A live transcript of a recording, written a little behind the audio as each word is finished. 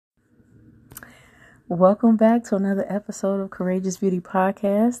Welcome back to another episode of Courageous Beauty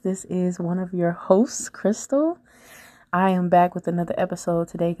Podcast. This is one of your hosts, Crystal. I am back with another episode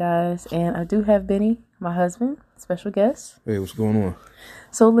today, guys, and I do have Benny, my husband, special guest. Hey, what's going on?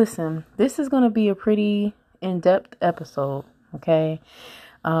 So listen, this is going to be a pretty in-depth episode, okay?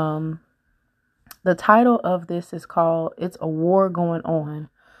 The title of this is called, It's a War Going On.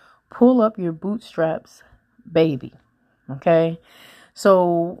 Pull Up Your Bootstraps, Baby, okay?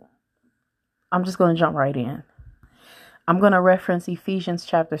 So I'm just going to jump right in. I'm going to reference Ephesians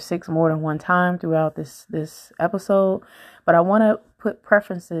chapter 6 more than one time throughout this episode, but I want to put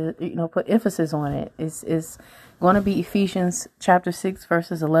put emphasis on it. It's going to be Ephesians chapter 6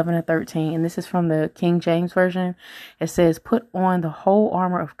 verses 11 and 13, and this is from the King James Version. It says, "Put on the whole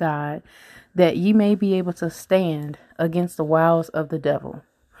armor of God, that ye may be able to stand against the wiles of the devil.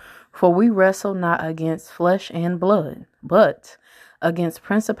 For we wrestle not against flesh and blood, but against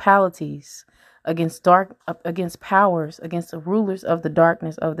principalities, against powers, against the rulers of the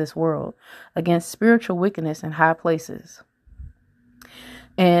darkness of this world, against spiritual wickedness in high places."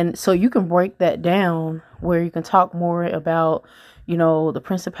 And so you can break that down where you can talk more about, the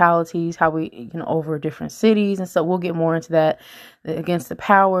principalities, how we, over different cities. And so we'll get more into that, against the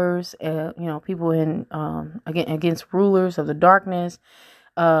powers, people in, against rulers of the darkness,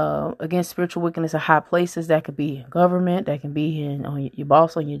 against spiritual wickedness in high places. That could be in government, that can be on your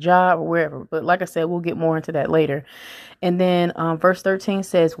boss on your job or wherever. But like I said, we'll get more into that later. And then verse 13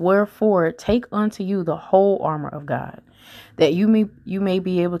 says, "Wherefore take unto you the whole armor of God, that you may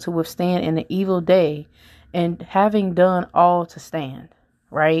be able to withstand in the evil day, and having done all to stand."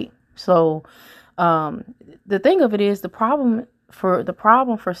 Right? So the thing of it is, the problem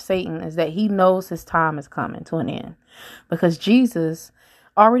for Satan is that he knows his time is coming to an end, because Jesus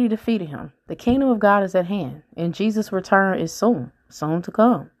already defeated him. The kingdom of God is at hand, and Jesus' return is soon to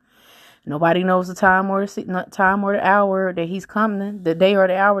come. Nobody knows the time or the hour that he's coming, the day or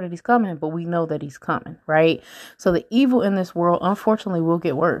the hour that he's coming, but we know that he's coming, right? So the evil in this world, unfortunately, will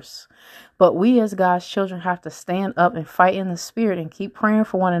get worse. But we as God's children have to stand up and fight in the spirit and keep praying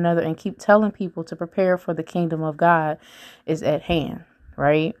for one another and keep telling people to prepare, for the kingdom of God is at hand,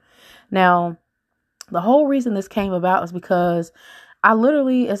 right? Now, the whole reason this came about is because I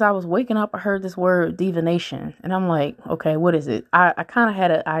literally, as I was waking up, I heard this word divination, and I'm like, okay, what is it? I kind of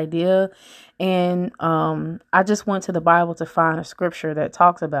had an idea, and I just went to the Bible to find a scripture that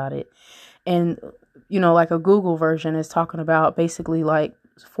talks about it. And, like a Google version is talking about basically like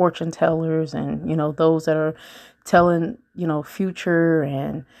fortune tellers and, those that are telling, future,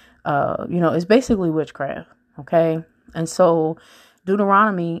 and, it's basically witchcraft. Okay. And so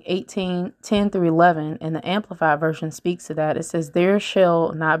Deuteronomy 18:10-11 in the Amplified Version speaks to that. It says, "There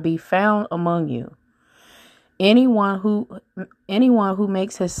shall not be found among you anyone who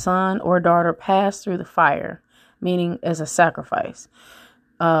makes his son or daughter pass through the fire," meaning as a sacrifice,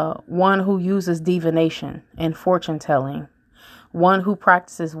 one who uses divination and fortune telling, one who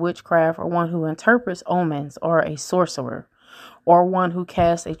practices witchcraft, or one who interprets omens, or a sorcerer, or one who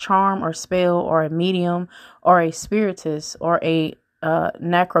casts a charm or spell, or a medium, or a spiritist, or a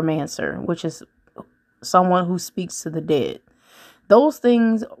necromancer, which is someone who speaks to the dead. Those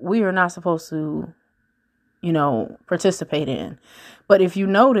things we are not supposed to, participate in. But if you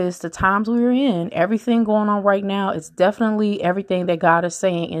notice the times we are in, everything going on right now, it's definitely everything that God is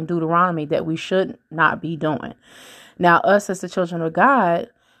saying in Deuteronomy that we should not be doing. Now, us as the children of God,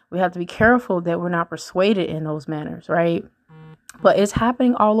 we have to be careful that we're not persuaded in those manners, right? But it's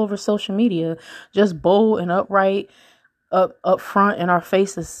happening all over social media, just bold and upright, up front in our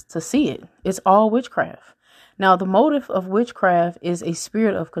faces to see it. It's all witchcraft. Now, the motive of witchcraft is a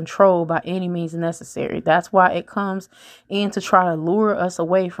spirit of control by any means necessary. That's why it comes in to try to lure us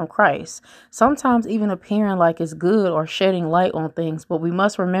away from Christ, sometimes even appearing like it's good or shedding light on things. But we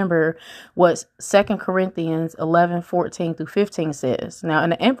must remember what 2 Corinthians 11:14-15 says. Now,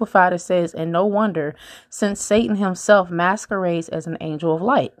 in the Amplified, it says, "And no wonder, since Satan himself masquerades as an angel of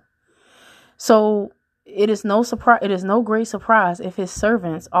light." So it is no great surprise if his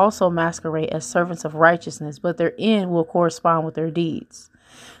servants also masquerade as servants of righteousness, but their end will correspond with their deeds.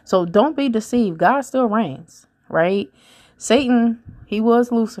 So don't be deceived. God still reigns, right? Satan, he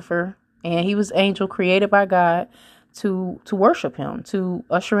was Lucifer, and he was angel created by God to worship him, to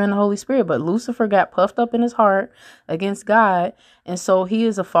usher in the Holy Spirit. But Lucifer got puffed up in his heart against God, and so he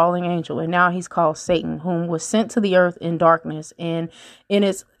is a falling angel, and now he's called Satan, whom was sent to the earth in darkness and in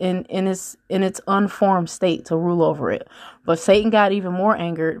its unformed state to rule over it. But Satan got even more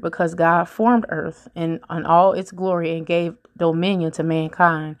angered because God formed earth in all its glory and gave dominion to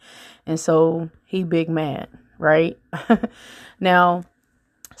mankind, and so he big mad, right? Now,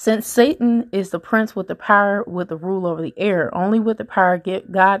 Since Satan is the prince with the power, with the rule over the air, only with the power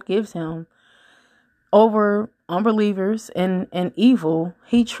God gives him over unbelievers and evil,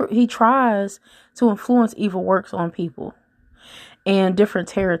 he tries to influence evil works on people and different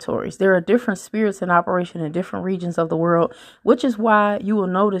territories. There are different spirits in operation in different regions of the world, which is why you will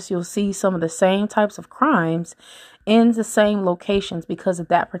notice you'll see some of the same types of crimes in the same locations, because of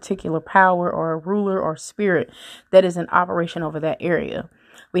that particular power or ruler or spirit that is in operation over that area.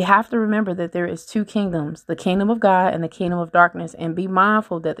 We have to remember that there is two kingdoms, the kingdom of God and the kingdom of darkness, and be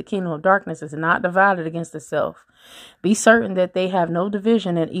mindful that the kingdom of darkness is not divided against itself. Be certain that they have no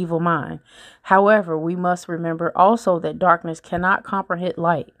division in evil mind. However, we must remember also that darkness cannot comprehend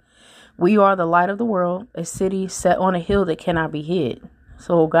light. We are the light of the world, a city set on a hill that cannot be hid.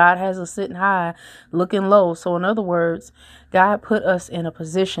 So God has us sitting high, looking low. So in other words, God put us in a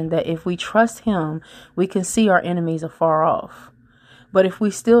position that if we trust him, we can see our enemies afar off. But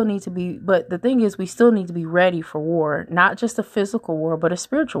the thing is, we still need to be ready for war, not just a physical war, but a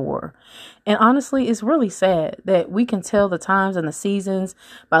spiritual war. And honestly, it's really sad that we can tell the times and the seasons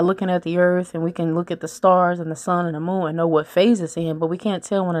by looking at the earth, and we can look at the stars and the sun and the moon and know what phase it's in, but we can't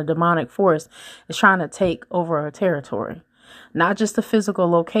tell when a demonic force is trying to take over our territory. Not just the physical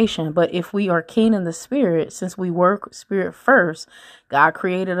location, but if we are keen in the spirit, since we work spirit first, God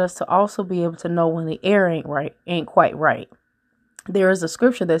created us to also be able to know when the air ain't quite right. There is a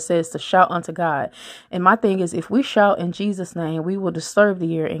scripture that says to shout unto God. And my thing is, if we shout in Jesus' name, we will disturb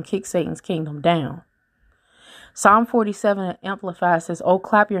the air and kick Satan's kingdom down. Psalm 47 Amplified says, "Oh,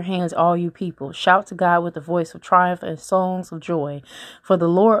 clap your hands, all you people. Shout to God with the voice of triumph and songs of joy. For the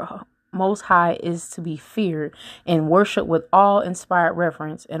Lord Most High is to be feared and worshiped with awe-inspired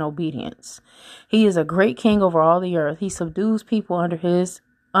reverence and obedience. He is a great king over all the earth. He subdues people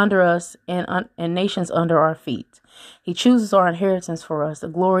under us and nations under our feet. He chooses our inheritance for us, the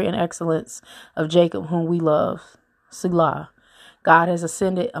glory and excellence of Jacob, whom we love. Selah. God has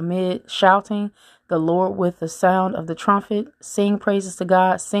ascended amid shouting, the Lord with the sound of the trumpet. Sing praises to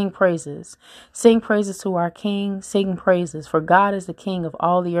God, sing praises. Sing praises to our King, sing praises. For God is the King of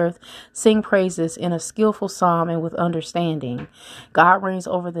all the earth. Sing praises in a skillful psalm and with understanding. God reigns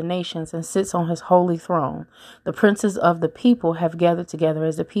over the nations and sits on his holy throne. The princes of the people have gathered together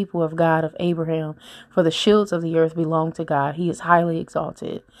as the people of God of Abraham. For the shields of the earth belong to God. He is highly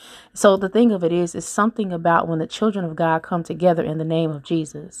exalted." So the thing of it is something about when the children of God come together in the name of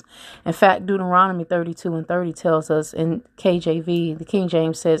Jesus. In fact, Deuteronomy 32:30 tells us in KJV, the King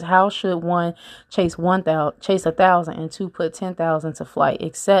James says, "How should one chase 1,000 and two put 10,000 to flight,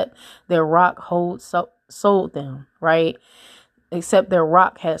 except their rock sold them," right? Except their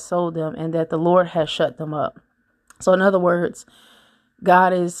rock has sold them, and that the Lord has shut them up. So in other words,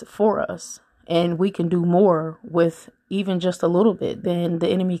 God is for us, and we can do more with even just a little bit than the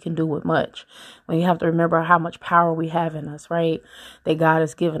enemy can do with much. When you have to remember how much power we have in us, right? That God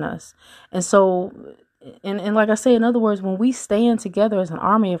has given us. And so, and like I say, in other words, when we stand together as an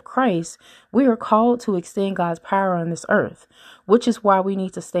army of Christ, we are called to extend God's power on this earth, which is why we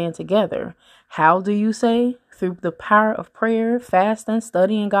need to stand together. How do you say? Through the power of prayer, fasting,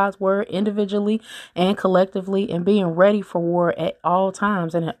 studying God's word individually and collectively, and being ready for war at all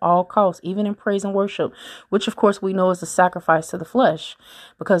times and at all costs, even in praise and worship, which of course we know is a sacrifice to the flesh,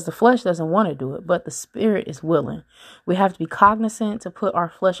 because the flesh doesn't want to do it, but the spirit is willing. We have to be cognizant to put our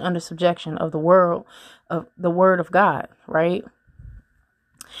flesh under subjection of the word of God, right?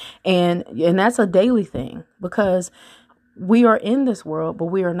 And that's a daily thing, because we are in this world, but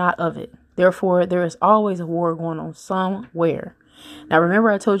we are not of it. Therefore, there is always a war going on somewhere. Now,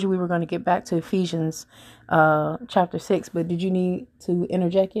 remember, I told you we were going to get back to Ephesians chapter 6, but did you need to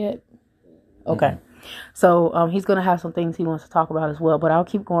interject yet? Okay. So he's going to have some things he wants to talk about as well, but I'll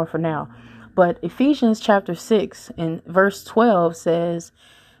keep going for now. But Ephesians chapter 6 and verse 12 says,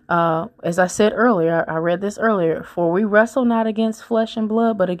 as I said earlier, I read this earlier, "For we wrestle not against flesh and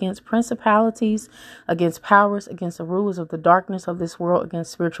blood, but against principalities, against powers, against the rulers of the darkness of this world,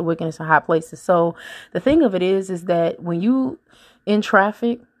 against spiritual wickedness in high places." So the thing of it is that when you in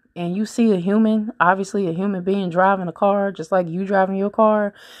traffic and you see a human being driving a car, just like you driving your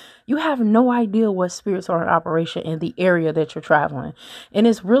car, you have no idea what spirits are in operation in the area that you're traveling. And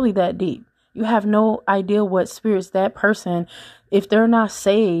it's really that deep. You have no idea what spirits that person, if they're not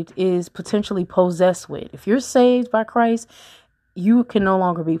saved, is potentially possessed with. If you're saved by Christ, you can no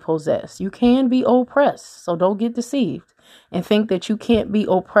longer be possessed. You can be oppressed. So don't get deceived and think that you can't be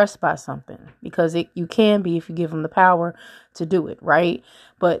oppressed by something, because you can be if you give them the power to do it, right?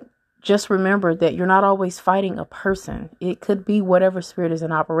 But just remember that you're not always fighting a person. It could be whatever spirit is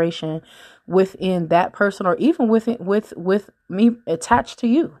in operation within that person, or even with me attached to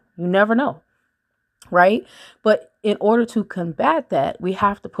you. You never know. Right. But in order to combat that, we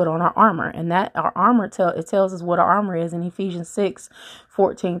have to put on our armor, and that our armor tells us what our armor is in Ephesians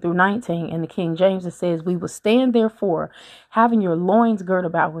 6:14-19. In the King James, it says, "We will stand therefore, having your loins girt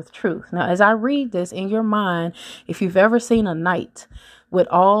about with truth." Now, as I read this in your mind, if you've ever seen a knight with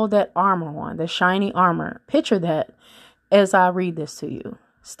all that armor on, the shiny armor, picture that as I read this to you.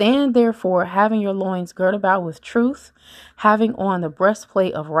 "Stand therefore, having your loins girt about with truth, having on the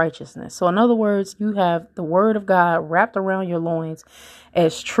breastplate of righteousness." So in other words, you have the word of God wrapped around your loins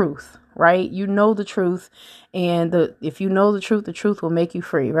as truth, right? You know the truth, and if you know the truth will make you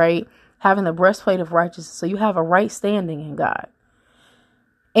free, right? Having the breastplate of righteousness, so you have a right standing in God.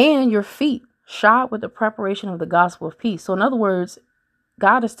 And your feet shod with the preparation of the gospel of peace. So in other words,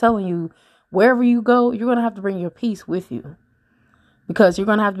 God is telling you, wherever you go, you're going to have to bring your peace with you. Because you're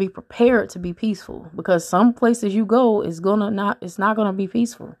going to have to be prepared to be peaceful, because some places you go it's not going to be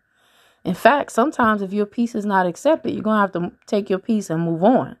peaceful. In fact, sometimes if your peace is not accepted, you're going to have to take your peace and move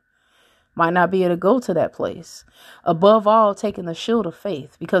on. Might not be able to go to that place. Above all, taking the shield of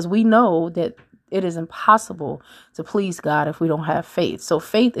faith, because we know that it is impossible to please God if we don't have faith. So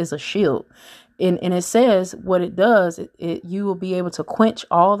faith is a shield. And it says what it does, you will be able to quench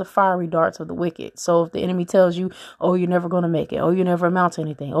all the fiery darts of the wicked. So if the enemy tells you, oh, you're never going to make it, oh, you never amount to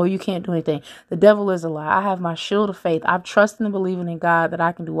anything, oh, you can't do anything, the devil is a lie. I have my shield of faith. I'm trusting and believing in God that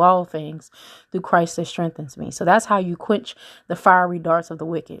I can do all things through Christ that strengthens me. So that's how you quench the fiery darts of the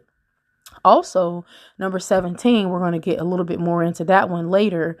wicked. Also, number 17, we're going to get a little bit more into that one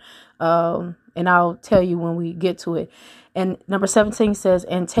later. And I'll tell you when we get to it. And number 17 says,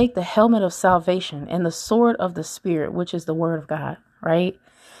 "And take the helmet of salvation and the sword of the Spirit," which is the word of God, right?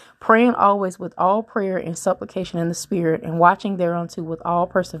 "Praying always with all prayer and supplication in the Spirit, and watching thereunto with all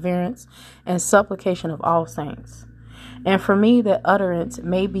perseverance and supplication of all saints. And for me that utterance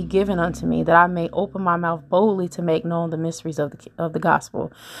may be given unto me, that I may open my mouth boldly to make known the mysteries of the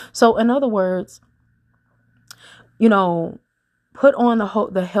gospel." So in other words, put on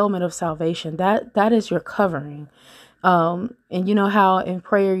the helmet of salvation. That is your covering. And you know how in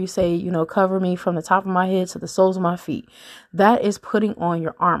prayer you say, cover me from the top of my head to the soles of my feet. That is putting on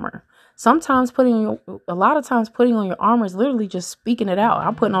your armor. A lot of times putting on your armor is literally just speaking it out.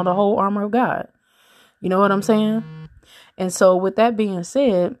 I'm putting on the whole armor of God. You know what I'm saying? And so with that being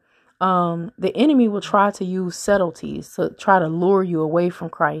said, the enemy will try to use subtleties to try to lure you away from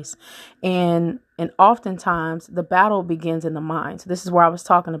Christ. And oftentimes the battle begins in the mind. So this is where I was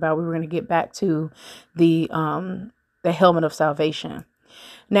talking about. We were going to get back to the helmet of salvation.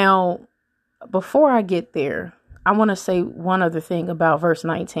 Now, before I get there, I want to say one other thing about verse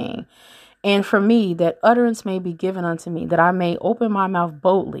 19. "And for me that utterance may be given unto me, that I may open my mouth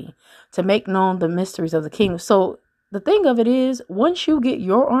boldly to make known the mysteries of the kingdom." So the thing of it is, once you get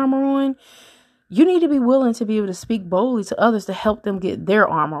your armor on, you need to be willing to be able to speak boldly to others to help them get their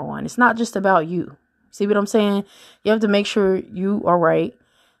armor on. It's not just about you. See what I'm saying? You have to make sure you are right,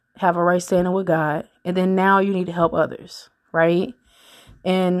 have a right standing with God, and then now you need to help others, right?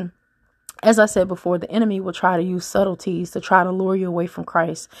 And as I said before, the enemy will try to use subtleties to try to lure you away from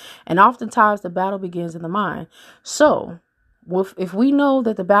Christ. And oftentimes the battle begins in the mind. So if we know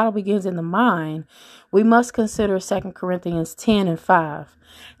that the battle begins in the mind, we must consider 2 Corinthians 10:5.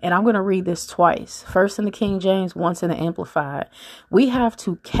 And I'm going to read this twice. First in the King James, once in the Amplified. We have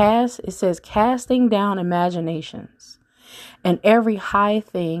to it says, "casting down imaginations and every high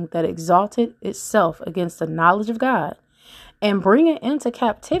thing that exalted itself against the knowledge of God, and bringing into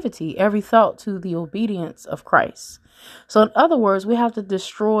captivity every thought to the obedience of Christ." So in other words, we have to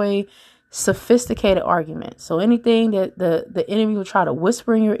destroy sophisticated arguments. So anything that the enemy will try to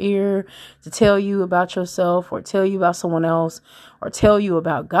whisper in your ear to tell you about yourself, or tell you about someone else, or tell you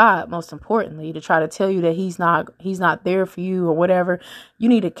about God, most importantly, to try to tell you that he's not there for you or whatever, you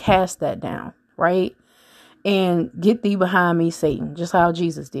need to cast that down, right? And "get thee behind me, Satan," just how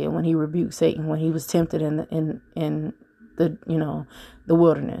Jesus did when he rebuked Satan when he was tempted in the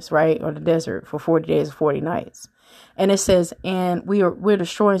wilderness, right? Or the desert for 40 days and 40 nights. And it says, "And we're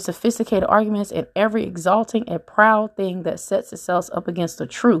destroying sophisticated arguments and every exalting and proud thing that sets itself up against the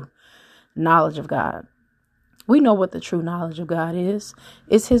true knowledge of God." We know what the true knowledge of God is.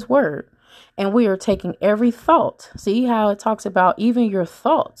 It's his word. And we are taking every thought. See how it talks about even your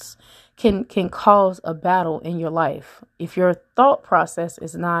thoughts can cause a battle in your life. If your thought process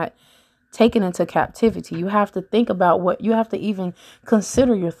is not taken into captivity, you have to think about you have to even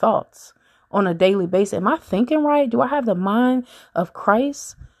consider your thoughts on a daily basis. Am I thinking right? Do I have the mind of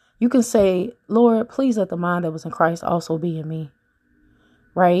Christ? You can say, Lord, please let the mind that was in Christ also be in me,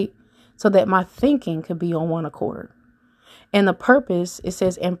 right? So that my thinking could be on one accord. And the purpose, it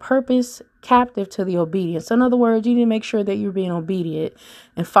says, and purpose captive to the obedience. In other words, you need to make sure that you're being obedient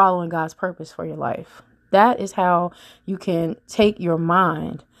and following God's purpose for your life. That is how you can take your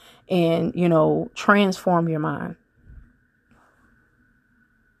mind and, transform your mind.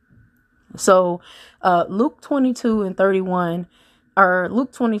 So Luke 22:31, or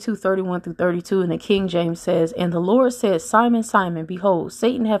Luke 22:31-32 in the King James says, and the Lord said, Simon, Simon, behold,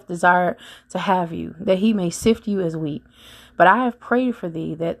 Satan hath desired to have you, that he may sift you as wheat. But I have prayed for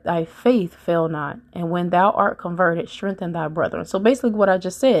thee that thy faith fail not. And when thou art converted, strengthen thy brethren. So basically what I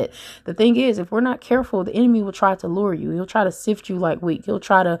just said, the thing is, if we're not careful, the enemy will try to lure you. He'll try to sift you like wheat. He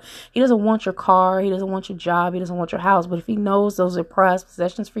doesn't want your car. He doesn't want your job. He doesn't want your house. But if he knows those are prized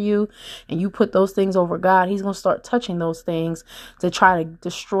possessions for you and you put those things over God, he's going to start touching those things to try to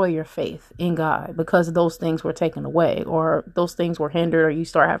destroy your faith in God, because those things were taken away or those things were hindered, or you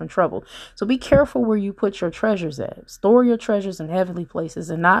start having trouble. So be careful where you put your treasures at. Store your treasures in heavenly places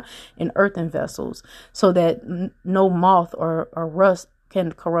and not in earthen vessels, so that no moth or rust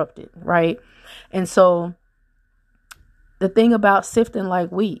can corrupt it, right? And so the thing about sifting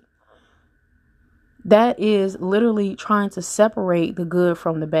like wheat, that is literally trying to separate the good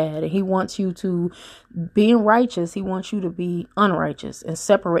from the bad. And he wants you to, being righteous, he wants you to be unrighteous and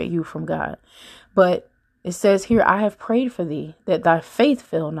separate you from God. But it says here, I have prayed for thee that thy faith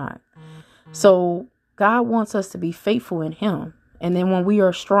fail not. So God wants us to be faithful in him. And then when we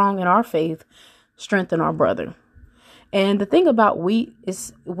are strong in our faith, strengthen our brother. And the thing about wheat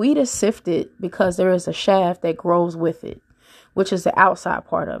is sifted because there is a shaft that grows with it, which is the outside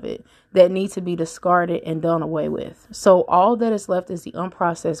part of it, that needs to be discarded and done away with. So all that is left is the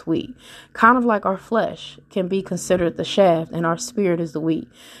unprocessed wheat. Kind of like our flesh can be considered the shaft and our spirit is the wheat.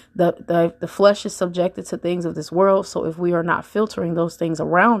 The flesh is subjected to things of this world. So if we are not filtering those things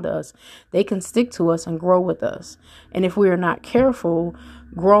around us, they can stick to us and grow with us. And if we are not careful,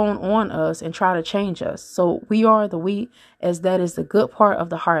 grown on us and try to change us. So we are the wheat, as that is the good part of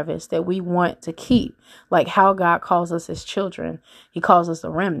the harvest that we want to keep. Like how God calls us his children. He calls us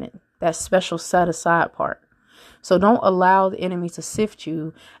the remnant, that special set aside part. So don't allow the enemy to sift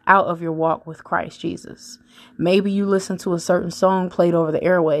you out of your walk with Christ Jesus. Maybe you listen to a certain song played over the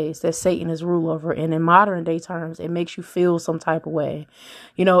airways that Satan is rule over, and in modern day terms, it makes you feel some type of way.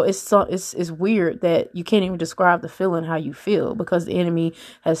 It's weird that you can't even describe the feeling how you feel, because the enemy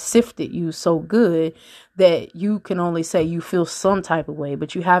has sifted you so good that you can only say you feel some type of way,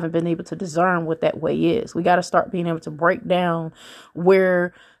 but you haven't been able to discern what that way is. We got to start being able to break down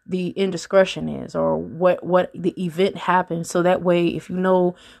where the indiscretion is, or what the event happened. So that way, if you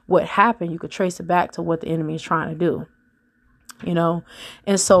know what happened, you could trace it back to what the enemy is trying to do,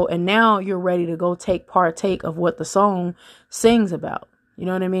 and now you're ready to go partake of what the song sings about. You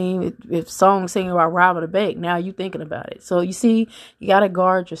know what I mean? If songs singing about robbing a bank, now you thinking about it. So you see, you got to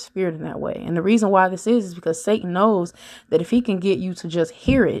guard your spirit in that way. And the reason why this is because Satan knows that if he can get you to just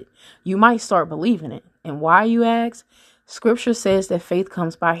hear it, you might start believing it. And why, you ask? Scripture says that faith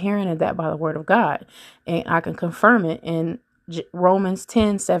comes by hearing, and that by the word of God. And I can confirm it in Romans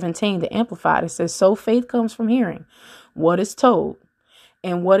 10:17, the Amplified. It says, so faith comes from hearing what is told,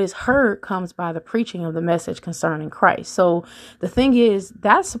 and what is heard comes by the preaching of the message concerning Christ. So the thing is,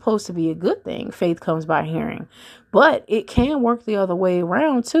 that's supposed to be a good thing. Faith comes by hearing, but it can work the other way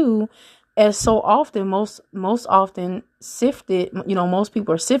around too. As so often, most often sifted, most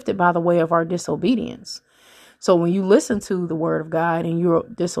people are sifted by the way of our disobedience. So when you listen to the word of God and your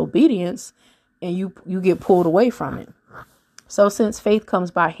disobedience, and you get pulled away from it. So since faith comes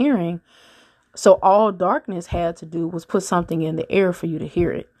by hearing, so all darkness had to do was put something in the air for you to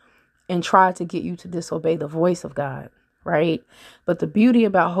hear it and try to get you to disobey the voice of God, right? But the beauty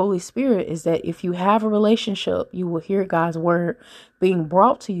about Holy Spirit is that if you have a relationship, you will hear God's word being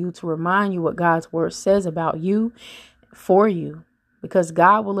brought to you to remind you what God's word says about you, for you, because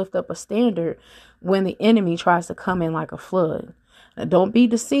God will lift up a standard when the enemy tries to come in like a flood. Now, don't be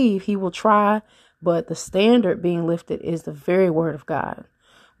deceived. He will try, but the standard being lifted is the very word of God,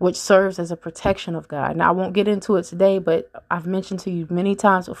 which serves as a protection of God. Now, I won't get into it today, but I've mentioned to you many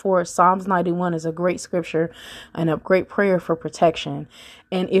times before, Psalms 91 is a great scripture and a great prayer for protection.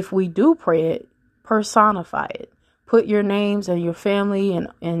 And if we do pray it, personify it. Put your names and your family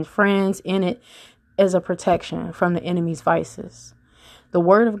and friends in it as a protection from the enemy's vices. The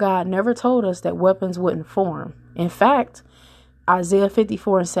word of God never told us that weapons wouldn't form. In fact, Isaiah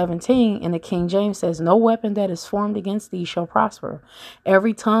 54:17 in the King James says, no weapon that is formed against thee shall prosper.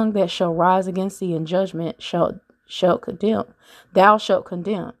 Every tongue that shall rise against thee in judgment shalt condemn. Thou shalt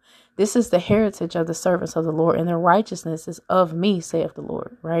condemn. This is the heritage of the servants of the Lord, and their righteousness is of me, saith the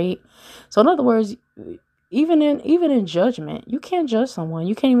Lord. Right? So in other words, even in judgment, you can't judge someone.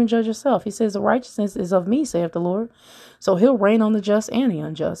 You can't even judge yourself. He says the righteousness is of me, saith the Lord. So he'll reign on the just and the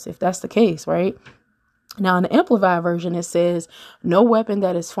unjust, if that's the case, right? Now, in the Amplified version, it says, no weapon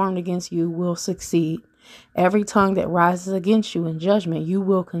that is formed against you will succeed. Every tongue that rises against you in judgment, you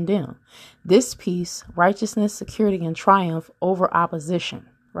will condemn. This peace, righteousness, security, and triumph over opposition,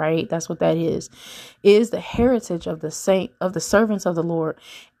 right? That's what that is the heritage of the servants of the Lord.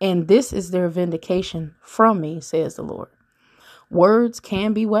 And this is their vindication from me, says the Lord. Words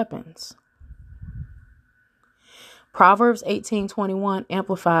can be weapons. Proverbs 18:21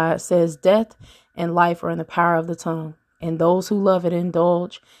 Amplified says, death and life are in the power of the tongue, and those who love it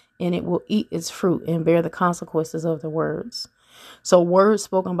indulge in it will eat its fruit and bear the consequences of the words. So words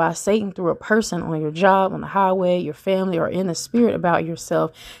spoken by Satan through a person on your job, on the highway, your family, or in the spirit about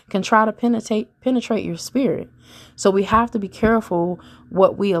yourself can try to penetrate your spirit. So we have to be careful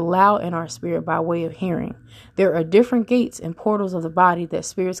what we allow in our spirit by way of hearing. There are different gates and portals of the body that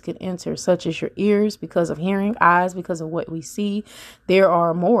spirits can enter, such as your ears because of hearing, eyes because of what we see. There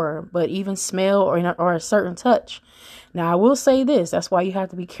are more, but even smell or a certain touch. Now, I will say this. That's why you have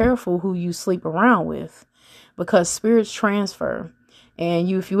to be careful who you sleep around with, because spirits transfer. And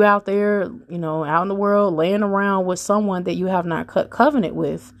if you out there, out in the world, laying around with someone that you have not cut covenant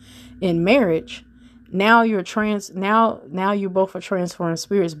with in marriage, now you're both are transferring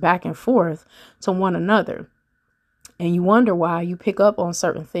spirits back and forth to one another. And you wonder why you pick up on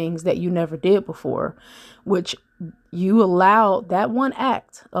certain things that you never did before, which you allow that one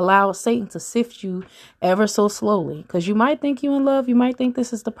act, allow Satan to sift you ever so slowly, because you might think you in love. You might think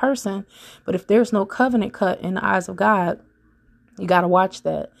this is the person. But if there's no covenant cut in the eyes of God, you got to watch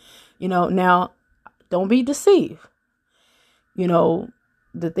that. Now don't be deceived.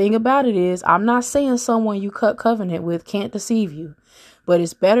 The thing about it is, I'm not saying someone you cut covenant with can't deceive you, but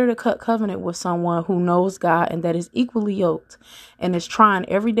it's better to cut covenant with someone who knows God and that is equally yoked and is trying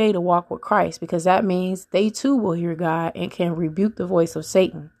every day to walk with Christ, because that means they too will hear God and can rebuke the voice of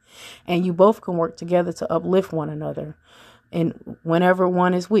Satan. And you both can work together to uplift one another. And whenever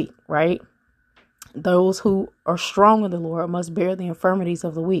one is weak, right? Those who are strong in the Lord must bear the infirmities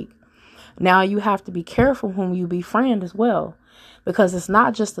of the weak. Now you have to be careful whom you befriend as well, because it's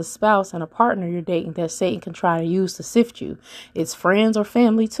not just a spouse and a partner you're dating that Satan can try to use to sift you. It's friends or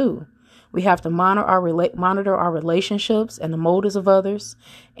family too. We have to monitor our relationships and the motives of others,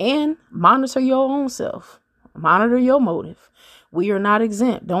 and monitor your own self. Monitor your motive. We are not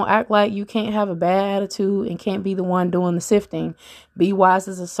exempt. Don't act like you can't have a bad attitude and can't be the one doing the sifting. Be wise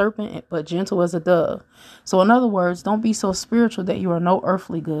as a serpent, but gentle as a dove. So in other words, don't be so spiritual that you are no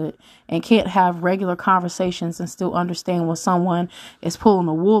earthly good and can't have regular conversations and still understand when someone is pulling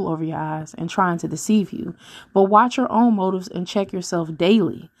the wool over your eyes and trying to deceive you. But watch your own motives and check yourself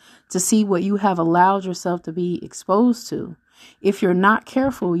daily to see what you have allowed yourself to be exposed to. If you're not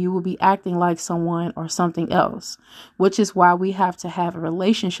careful, you will be acting like someone or something else, which is why we have to have a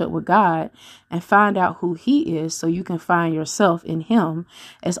relationship with God and find out who He is so you can find yourself in Him,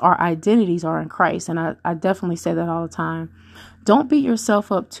 as our identities are in Christ. And I definitely say that all the time. Don't beat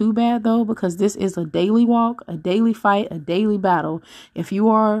yourself up too bad, though, because this is a daily walk, a daily fight, a daily battle. If you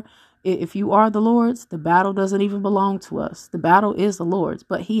are the Lord's, the battle doesn't even belong to us. The battle is the Lord's,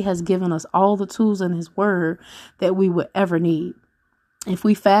 but He has given us all the tools in His word that we would ever need. If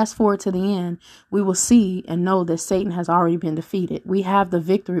we fast forward to the end, we will see and know that Satan has already been defeated. We have the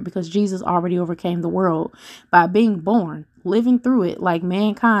victory because Jesus already overcame the world by being born, living through it like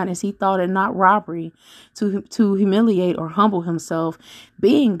mankind, as He thought it not robbery to humiliate or humble Himself,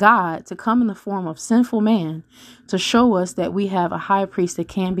 being God, to come in the form of sinful man, to show us that we have a high priest that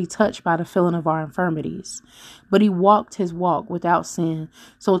can be touched by the feeling of our infirmities. But He walked His walk without sin.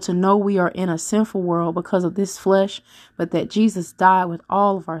 So to know we are in a sinful world because of this flesh, but that Jesus died with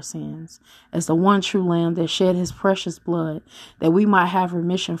all of our sins as the one true Lamb that shed His precious blood, that we might have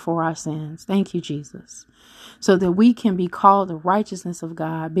remission for our sins. Thank you, Jesus. So that we can be called the righteousness of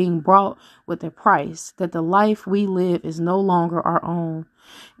God, being brought with a price, that the life we live is no longer our own.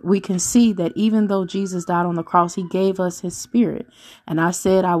 We can see that even though Jesus died on the cross, He gave us His Spirit. And He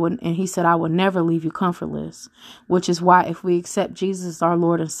said, I would never leave you comfortless, which is why if we accept Jesus as our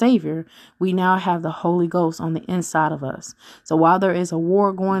Lord and Savior, we now have the Holy Ghost on the inside of us. So while there is a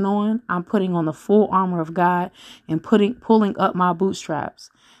war going on, I'm putting on the full armor of God and pulling up my bootstraps,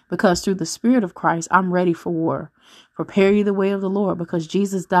 because through the Spirit of Christ, I'm ready for war. Prepare you the way of the Lord, because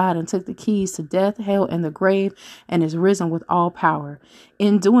Jesus died and took the keys to death, hell, and the grave, and is risen with all power.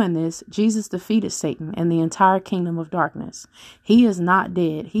 In doing this, Jesus defeated Satan and the entire kingdom of darkness. He is not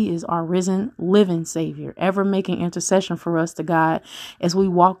dead. He is our risen, living Savior, ever making intercession for us to God as we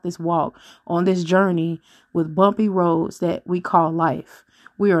walk this walk on this journey with bumpy roads that we call life.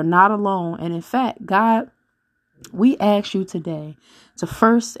 We are not alone. And in fact, God, we ask you today to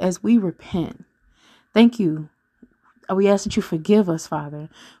first, as we repent, thank you. We ask that you forgive us, Father,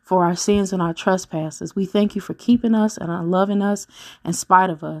 for our sins and our trespasses. We thank you for keeping us and loving us in spite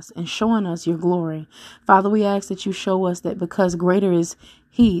of us and showing us your glory. Father, we ask that you show us that because greater is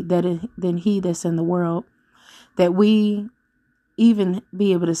he than he that's in the world, that we even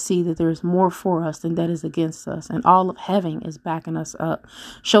be able to see that there is more for us than that is against us, and all of heaven is backing us up.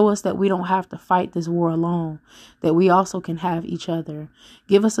 Show us that we don't have to fight this war alone, that we also can have each other.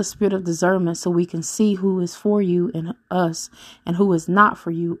 Give us a spirit of discernment so we can see who is for you and us and who is not for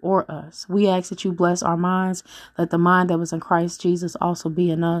you or us. We ask that you bless our minds. Let the mind that was in Christ Jesus also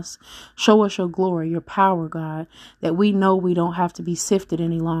be in us. Show us your glory, your power, God, that we know we don't have to be sifted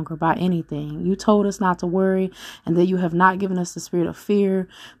any longer by anything. You told us not to worry, and that you have not given us the spirit of fear,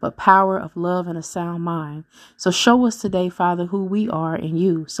 but power, of love, and a sound mind. So show us today, Father, who we are in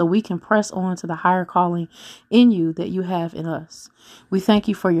you, so we can press on to the higher calling in you that you have in us. We thank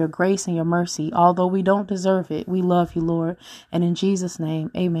you for your grace and your mercy. Although we don't deserve it, we love you, Lord. And in Jesus'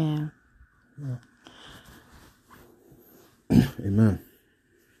 name, amen. Amen.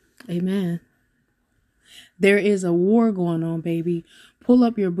 Amen. There is a war going on, baby. Pull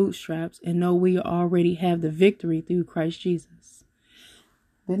up your bootstraps and know we already have the victory through Christ Jesus.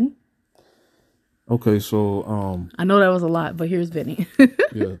 Benny? Okay, so I know that was a lot, but here's Benny.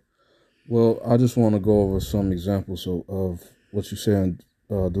 yeah. Well, I just want to go over some examples of what you said in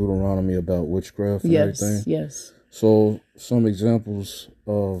Deuteronomy about witchcraft and everything. Yes. So some examples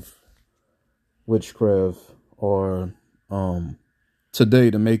of witchcraft are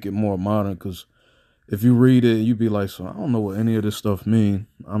today, to make it more modern, because if you read it, you'd be like, so I don't know what any of this stuff mean.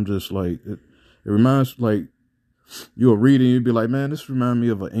 I'm just like, it reminds, like, you'll read it and you'd be like, man, this reminds me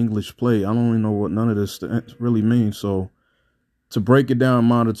of an English play. I don't even know what none of this really means. So to break it down in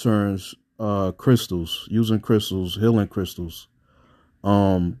modern terms, crystals, using crystals, healing crystals,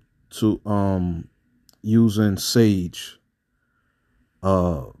 using sage,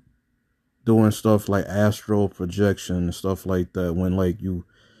 doing stuff like astral projection and stuff like that, when like you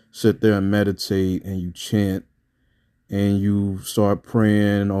sit there and meditate and you chant and you start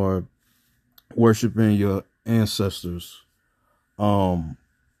praying or worshiping your ancestors, doing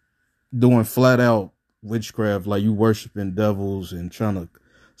flat out witchcraft, like you worshiping devils and trying to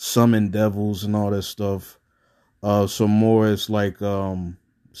summon devils and all that stuff. Some more, it's like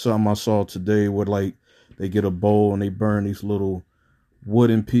something I saw today where like they get a bowl and they burn these little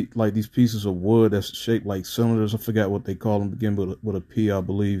wooden like these pieces of wood that's shaped like cylinders. I forgot what they call them, begin with a P, I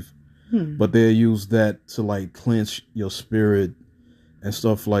believe. But they use that to like cleanse your spirit and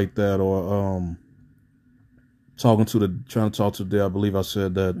stuff like that. Or trying to talk to the, I believe I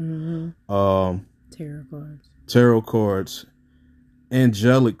said that. Tarot cards,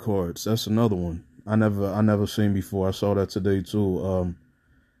 angelic cards. That's another one I never seen before. I saw that today too.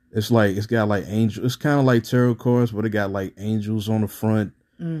 It's got like angel. It's kind of like tarot cards, but it got like angels on the front,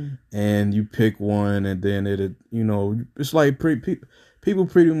 and you pick one, and then it's like people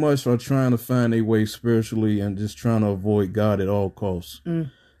pretty much are trying to find their way spiritually and just trying to avoid God at all costs.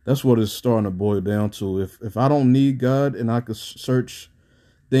 That's what it's starting to boil down to. If I don't need God and I could search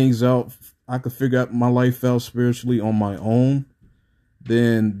things out, I could figure out my life out spiritually on my own,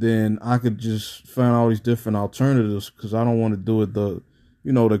 then I could just find all these different alternatives, because I don't want to do it the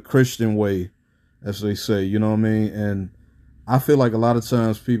Christian way, as they say, you know what I mean? And I feel like a lot of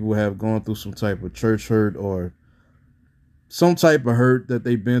times people have gone through some type of church hurt or some type of hurt that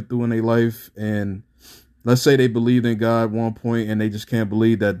they've been through in their life. And let's say they believed in God at one point and they just can't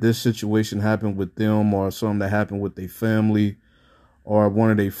believe that this situation happened with them, or something that happened with their family or one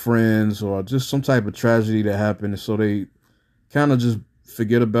of their friends, or just some type of tragedy that happened. And so they kind of just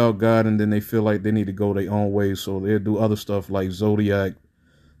forget about God, and then they feel like they need to go their own way. So they'll do other stuff like zodiac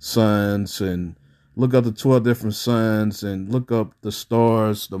signs and look up the 12 different signs and look up the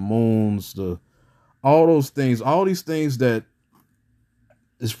stars, the moons, all those things, all these things that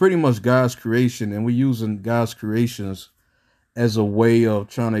is pretty much God's creation. And we're using God's creations as a way of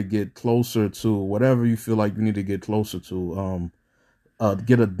trying to get closer to whatever you feel like you need to get closer to,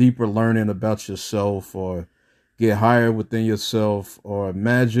 get a deeper learning about yourself, or get higher within yourself, or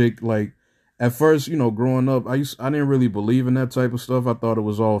magic. Like at first, growing up, I didn't really believe in that type of stuff. I thought it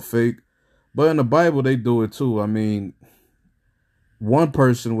was all fake. But in the Bible, they do it too. I mean, one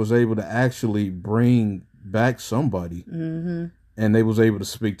person was able to actually bring back somebody, and they was able to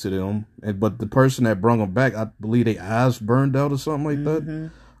speak to them. But the person that brought them back, I believe their eyes burned out or something like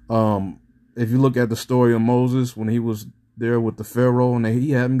that. If you look at the story of Moses, when he was there with the Pharaoh, and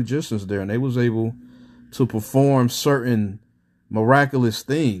he had magicians there, and they was able to perform certain miraculous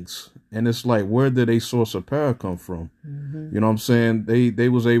things. And it's like, where did a source of power come from? You know what I'm saying? They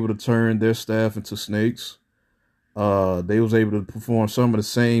was able to turn their staff into snakes. They was able to perform some of the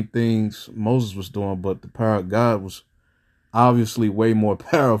same things Moses was doing, but the power of God was obviously way more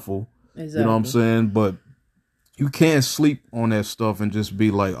powerful. Exactly. You know what I'm saying? But you can't sleep on that stuff and just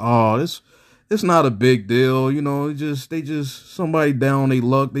be like, oh, it's not a big deal. They just somebody down their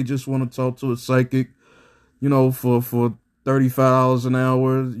luck. They just want to talk to a psychic, for $35 an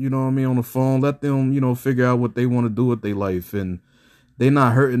hour, on the phone. Let them, figure out what they want to do with their life. And they're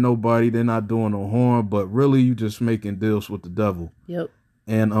not hurting nobody. They're not doing no harm. But really, you just making deals with the devil. Yep.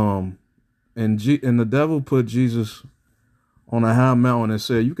 And the devil put Jesus on a high mountain and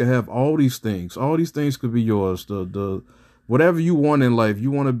said, you can have all these things. All these things could be yours. The whatever you want in life. You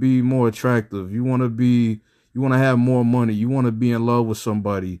want to be more attractive. You want to have more money. You want to be in love with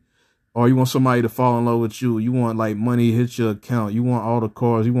somebody. Or you want somebody to fall in love with you. You want like money hit your account. You want all the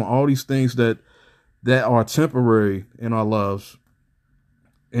cars. You want all these things that are temporary in our lives.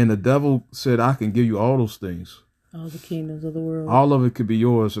 And the devil said, I can give you all those things. All the kingdoms of the world. All of it could be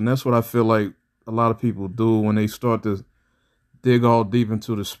yours. And that's what I feel like a lot of people do when they start to dig all deep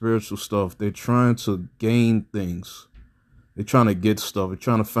into the spiritual stuff. They're trying to gain things. They're trying to get stuff. They're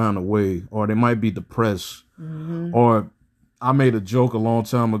trying to find a way. Or they might be depressed. Or I made a joke a long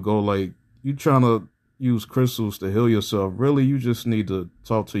time ago, like, you trying to use crystals to heal yourself. Really, you just need to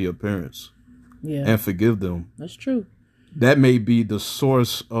talk to your parents and forgive them. That's true. That may be the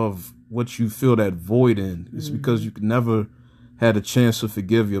source of what you feel that void in. It's because you never had a chance to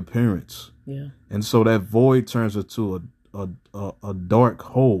forgive your parents. Yeah. And so that void turns into a dark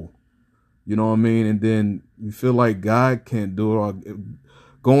hole. You know what I mean? And then you feel like God can't do it, or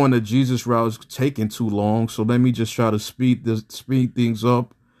going the Jesus route is taking too long. So let me just try to speed things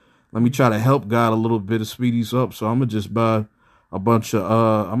up. Let me try to help God a little bit to speed these up. So I'm gonna just buy a bunch of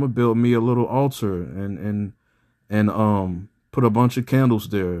I'm gonna build me a little altar and put a bunch of candles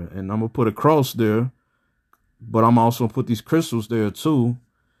there, and I'm gonna put a cross there, but I'm also gonna put these crystals there too,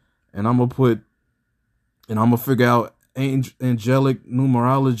 and I'm gonna figure out angelic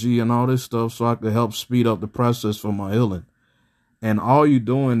numerology and all this stuff so I can help speed up the process for my healing. And all you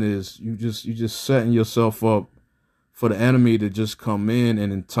doing is you just setting yourself up for the enemy to just come in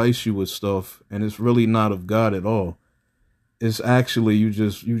and entice you with stuff, and it's really not of God at all. It's actually you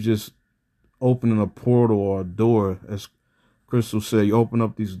just opening a portal or a door, as Crystal said. You open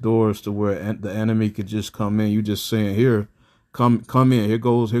up these doors to where the enemy could just come in. You just saying, here, come in. Here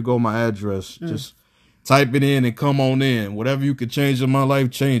go my address. Just type it in and come on in. Whatever you could change in my life,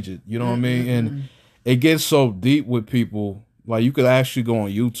 change it. You know what I mean? And it gets so deep with people. Like, you could actually go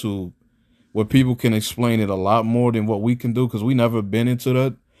on YouTube where people can explain it a lot more than what we can do, because we never been into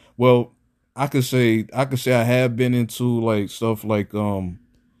that. Well, I could say I have been into like stuff like the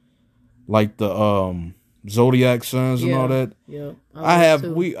zodiac signs and all that. Yeah, I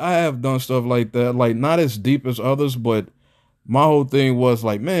have done stuff like that, like not as deep as others, but my whole thing was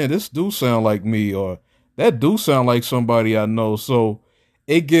like, man, this do sound like me, or that do sound like somebody I know. So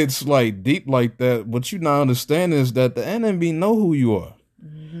it gets like deep like that. What you not understand is that the enemy know who you are.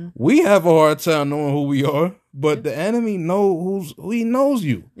 We have a hard time knowing who we are, but the enemy he knows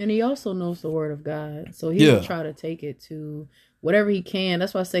you. And he also knows the word of God. So he will try to take it to whatever he can.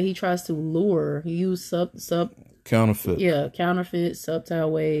 That's why I say he tries to lure. He uses counterfeit. Yeah, counterfeit,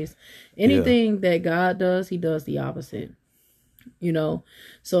 subtle ways. Anything that God does, he does the opposite.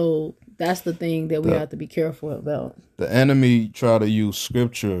 So that's the thing that we have to be careful about. The enemy try to use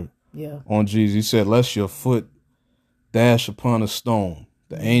scripture on Jesus. He said, lest your foot dash upon a stone,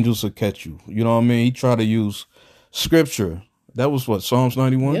 the angels will catch you. You know what I mean? He tried to use scripture. That was what, Psalms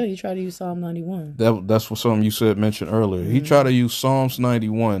 91? Yeah, he tried to use Psalm 91. That's what something you mentioned earlier. He tried to use Psalms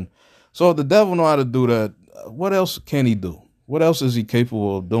 91. So if the devil know how to do that, what else can he do? What else is he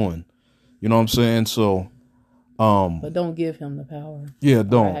capable of doing? You know what I'm saying? So but don't give him the power. Yeah,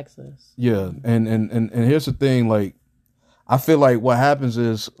 don't. Access. Yeah, and here's the thing, like, I feel like what happens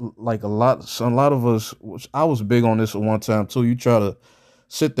is, like, a lot of us, which I was big on this at one time too, you try to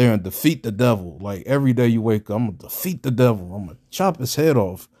sit there and defeat the devil. Like, every day you wake up, I'm gonna defeat the devil. I'm gonna chop his head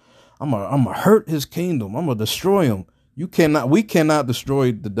off. I'm gonna hurt his kingdom. I'm gonna destroy him. We cannot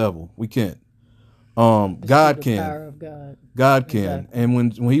destroy the devil. We can't. God the can. power of God. God can. Exactly. And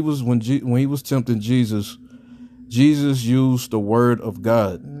when he was tempting Jesus, Jesus used the word of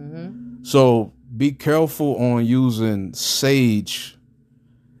God. Mm-hmm. So be careful on using sage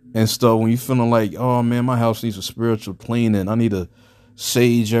and stuff when you feeling like, oh man, my house needs a spiritual cleaning. I need to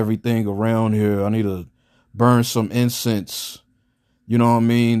sage everything around here. I need to burn some incense. You know what I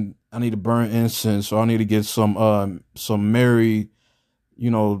mean? I need to burn incense, or I need to get some Mary,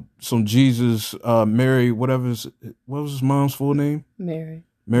 some Jesus, Mary, what was his mom's full name? Mary.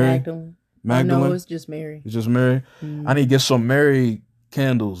 Mary Magdalene. Magdalene. No, it's just Mary. It's just Mary. Mm-hmm. I need to get some Mary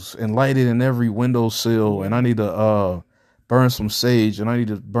candles and light it in every windowsill, and I need to burn some sage, and I need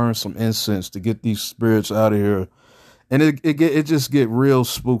to burn some incense to get these spirits out of here. And it just get real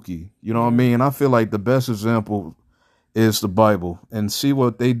spooky. You know what I mean? And I feel like the best example is the Bible, and see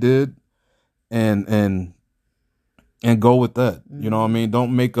what they did, and go with that. You know what I mean?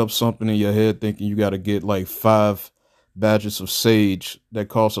 Don't make up something in your head thinking you got to get like 5 batches of sage that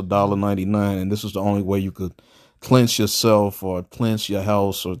cost $1.99, and this is the only way you could cleanse yourself or cleanse your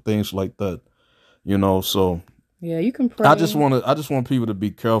house or things like that. So yeah, you can pray. I just want people to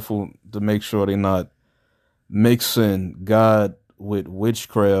be careful to make sure they're not mixing God with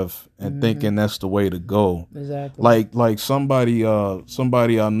witchcraft and thinking that's the way to go. Exactly. Like somebody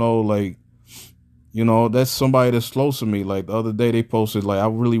I know, like, that's somebody that's close to me. Like the other day they posted, like, I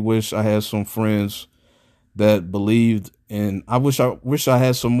really wish I had some friends that believed in, I wish I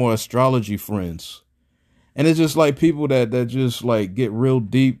had some more astrology friends. And it's just like people that just like get real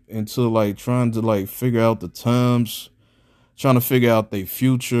deep into like trying to like figure out the times, trying to figure out their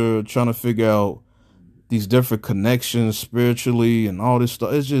future, trying to figure out these different connections spiritually and all this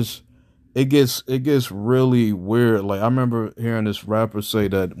stuff. It's just, it gets really weird. Like I remember hearing this rapper say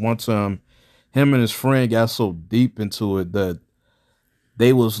that one time him and his friend got so deep into it that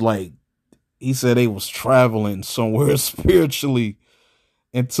they was like, he said they was traveling somewhere spiritually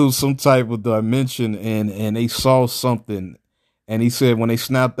into some type of dimension, and they saw something. And he said when they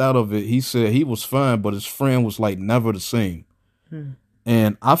snapped out of it, he said he was fine, but his friend was like never the same.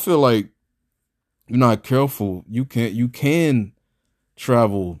 And I feel like you're not careful, you can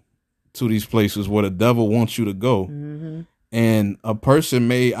travel to these places where the devil wants you to go. And a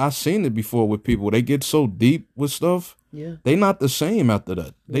person I've seen it before with people, they get so deep with stuff. Yeah. They not the same after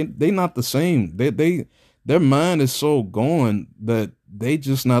that. They not the same. Their mind is so gone that they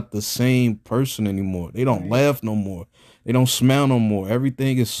just not the same person anymore. They don't laugh no more. They don't smile no more.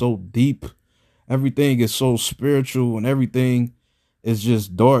 Everything is so deep. Everything is so spiritual, and everything is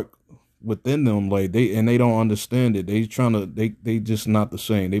just dark within them. Like they don't understand it. They just not the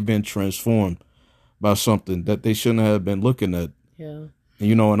same. They've been transformed by something that they shouldn't have been looking at. Yeah.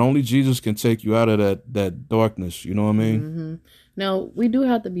 And, and only Jesus can take you out of that darkness. You know what I mean? Now, we do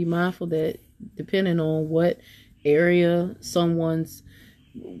have to be mindful that depending on what area someone's,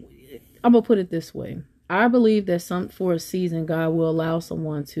 I'm going to put it this way. I believe that for a season, God will allow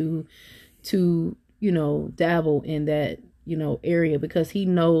someone to dabble in that, area, because he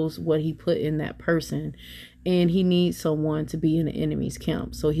knows what he put in that person. And he needs someone to be in the enemy's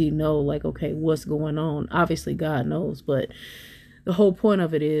camp. So he know, like, okay, what's going on? Obviously, God knows. But the whole point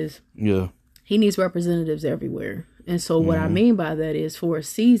of it is, he needs representatives everywhere. And so what I mean by that is, for a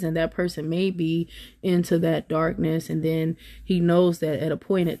season, that person may be into that darkness, and then he knows that at a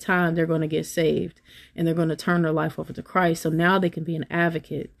point in time, they're going to get saved and they're going to turn their life over to Christ. So now they can be an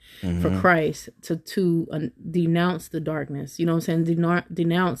advocate for Christ to denounce the darkness. You know what I'm saying?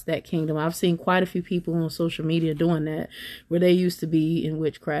 Denounce that kingdom. I've seen quite a few people on social media doing that, where they used to be in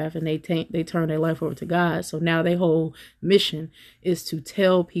witchcraft and they turn their life over to God. So now their whole mission is to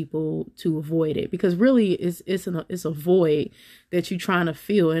tell people to avoid it, because really it's a void that you're trying to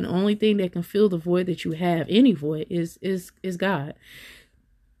fill, and the only thing that can fill the void that you have, any void, is God.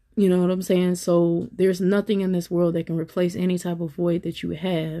 You know what I'm saying? So there's nothing in this world that can replace any type of void that you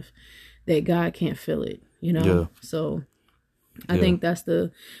have that God can't fill it, So I think that's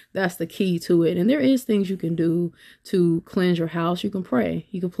the key to it. And there is things you can do to cleanse your house. You can pray.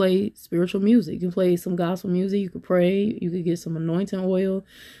 You can play spiritual music. You can play some gospel music. You can pray. You can get some anointing oil.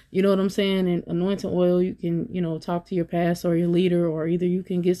 You know what I'm saying? And anointing oil, you can, talk to your pastor or your leader, or either you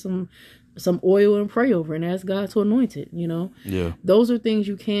can get some oil and pray over and ask God to anoint it, Yeah. Those are things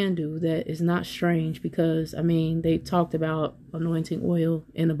you can do that is not strange, because, they talked about anointing oil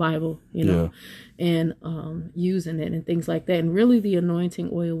in the Bible, and using it and things like that. And really the anointing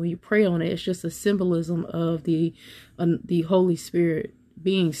oil, when you pray on it, it's just a symbolism of the Holy Spirit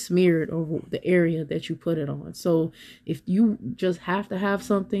being smeared over the area that you put it on. So if you just have to have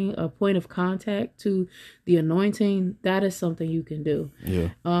something, a point of contact to the anointing, that is something you can do. Yeah.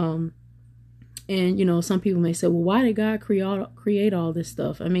 And, you know, some people may say, well, why did God create all this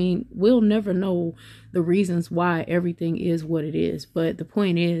stuff? I mean, we'll never know the reasons why everything is what it is. But the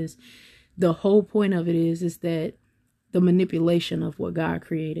point is, the whole point of it is that the manipulation of what God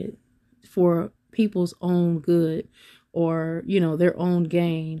created for people's own good, or, you know, their own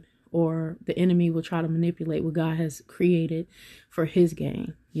gain, or the enemy will try to manipulate what God has created for his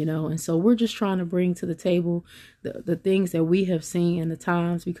gain, you know. And so we're just trying to bring to the table the things that we have seen in the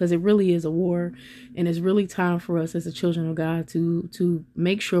times, because it really is a war, and it's really time for us as the children of God to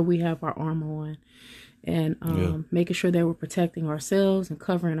make sure we have our armor on, and making sure that we're protecting ourselves and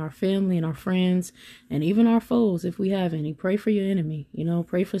covering our family and our friends and even our foes if we have any. Pray for your enemy, you know,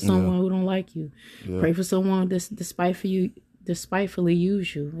 pray for someone who don't like you. Pray for someone that's despitefully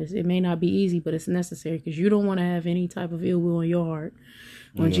use you. It may not be easy, but it's necessary, because you don't want to have any type of ill will in your heart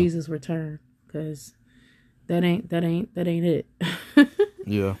when Jesus returns, because that ain't it.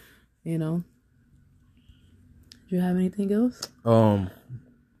 Yeah. You know. Do you have anything else? Let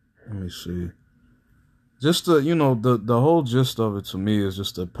me see. Just the, you know, the whole gist of it to me is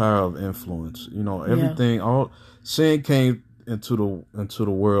just the power of influence. You know, everything, all sin came into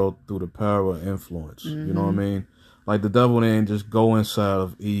the world through the power of influence. You know what I mean? Like, the devil didn't just go inside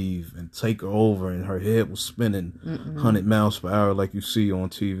of Eve and take her over and her head was spinning 100 miles per hour like you see on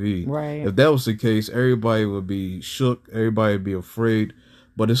TV. Right. If that was the case, everybody would be shook. Everybody would be afraid.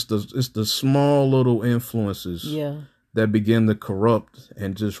 But it's the small little influences that begin to corrupt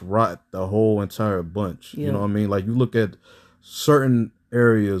and just rot the whole entire bunch. You know what I mean? Like, you look at certain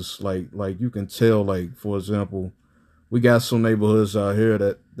areas, like you can tell, like, for example, we got some neighborhoods out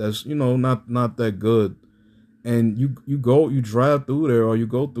here that's, you know, not that good. And you drive through there, or you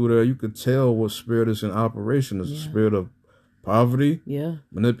go through there, you can tell what spirit is in operation. It's a spirit of poverty,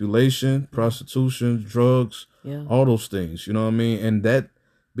 manipulation, prostitution, drugs, all those things. You know what I mean? And that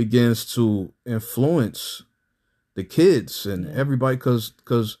begins to influence the kids and everybody, because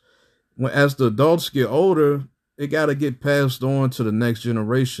as the adults get older, it got to get passed on to the next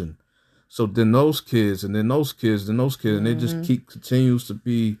generation. So then those kids, and then those kids, and it just continues to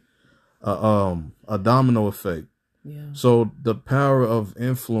be a domino effect. So the power of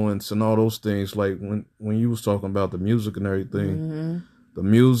influence and all those things, like when you was talking about the music and everything, the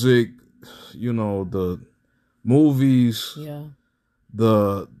music, you know, the movies,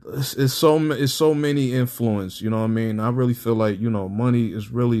 it's so many influence. You know what I mean? I really feel like, you know, money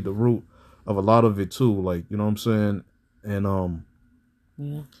is really the root of a lot of it too. Like, you know what I'm saying? And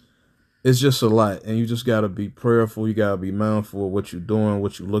it's just a lot, and you just got to be prayerful. You got to be mindful of what you're doing,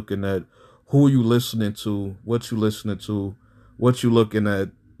 what you're looking at, who you listening to, what you listening to, what you looking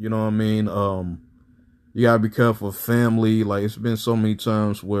at. You know what I mean? You got to be careful of family. Like, it's been so many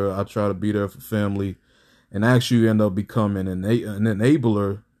times where I try to be there for family, and actually you end up becoming an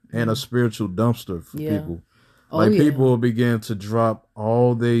enabler and a spiritual dumpster for people. People will begin to drop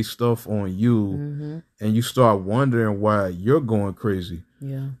all their stuff on you, and you start wondering why you're going crazy.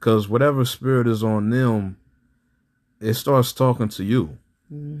 Because whatever spirit is on them, it starts talking to you.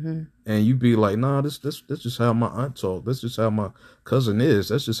 And you be like, nah, this just how my aunt talk. This just how my cousin is.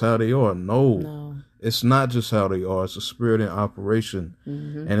 That's just how they are. No, it's not just how they are. It's a spirit in operation.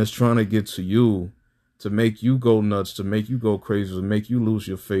 And it's trying to get to you, to make you go nuts, to make you go crazy, to make you lose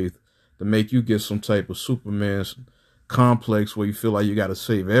your faith, to make you get some type of Superman complex where you feel like you got to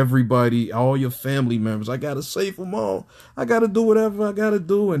save everybody, all your family members. I got to save them all. I got to do whatever I got to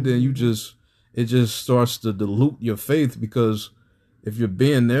do. And then it just starts to dilute your faith, because if you're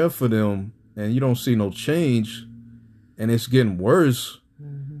being there for them and you don't see no change and it's getting worse,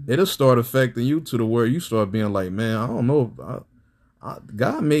 it'll start affecting you to the where you start being like, man, I don't know.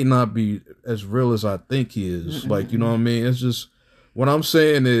 God may not be as real as I think he is. Like, you know what I mean? It's just, what I'm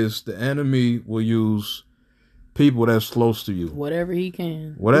saying is the enemy will use people that's close to you. Whatever he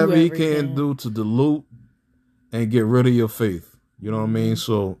can do to dilute and get rid of your faith. You know what I mean?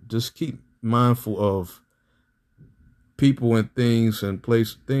 So just keep mindful of people and things and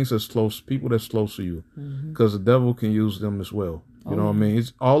things that's close, people that's close to you, because the devil can use them as well. You know what I mean?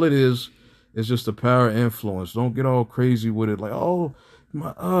 All it is just the power of influence. Don't get all crazy with it. Like, oh,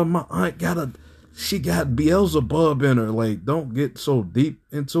 my aunt she got Beelzebub in her. Like, don't get so deep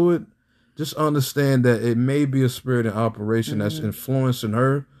into it. Just understand that it may be a spirit in operation that's influencing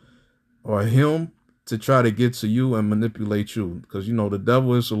her or him to try to get to you and manipulate you. Because, you know, the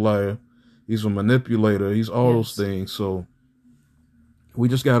devil is a liar. He's a manipulator. He's all those things. So we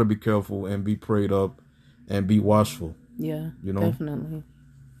just got to be careful and be prayed up and be watchful. Yeah, you know?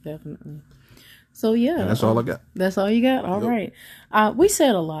 Definitely. So, yeah. And that's all I got. That's all you got? All right. We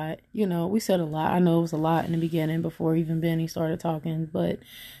said a lot. You know, we said a lot. I know it was a lot in the beginning before even Benny started talking. But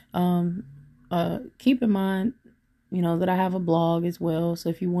keep in mind, that I have a blog as well. So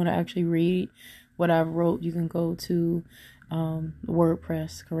if you want to actually read what I've wrote, you can go to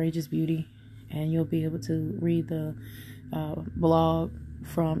WordPress, Courageous Beauty, and you'll be able to read the blog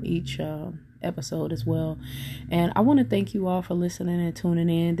from each episode as well. And I want to thank you all for listening and tuning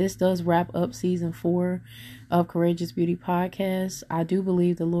in. This does wrap up season 4 of Courageous Beauty Podcast. I do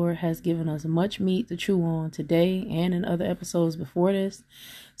believe the Lord has given us much meat to chew on today and in other episodes before this.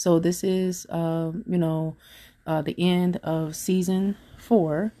 So this is the end of season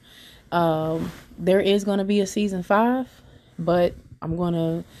 4. There is going to be a season 5, but I'm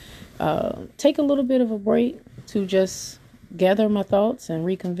going to take a little bit of a break to just gather my thoughts and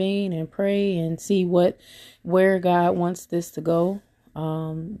reconvene and pray and see where God wants this to go.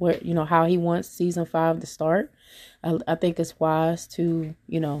 How he wants season 5 to start. I think it's wise to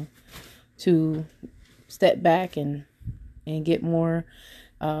step back and get more,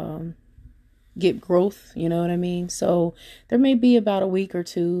 get growth, you know what I mean? So there may be about a week or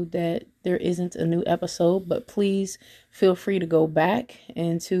two that there isn't a new episode, but please feel free to go back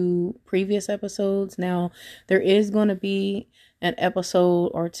into previous episodes. Now, there is going to be an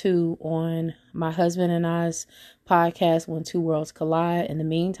episode or two on my husband and I's podcast, When Two Worlds Collide. In the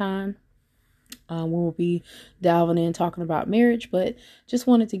meantime, we'll be delving in talking about marriage, but just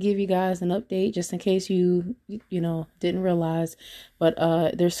wanted to give you guys an update just in case you didn't realize. But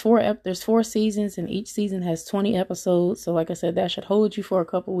there's four seasons, and each season has 20 episodes. So like I said, that should hold you for a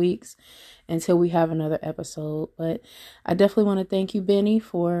couple weeks until we have another episode. But I definitely want to thank you, Benny,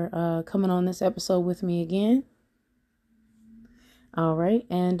 for coming on this episode with me again. All right,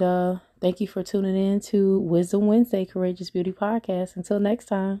 and thank you for tuning in to Wisdom Wednesday Courageous Beauty Podcast. Until next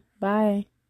time, bye.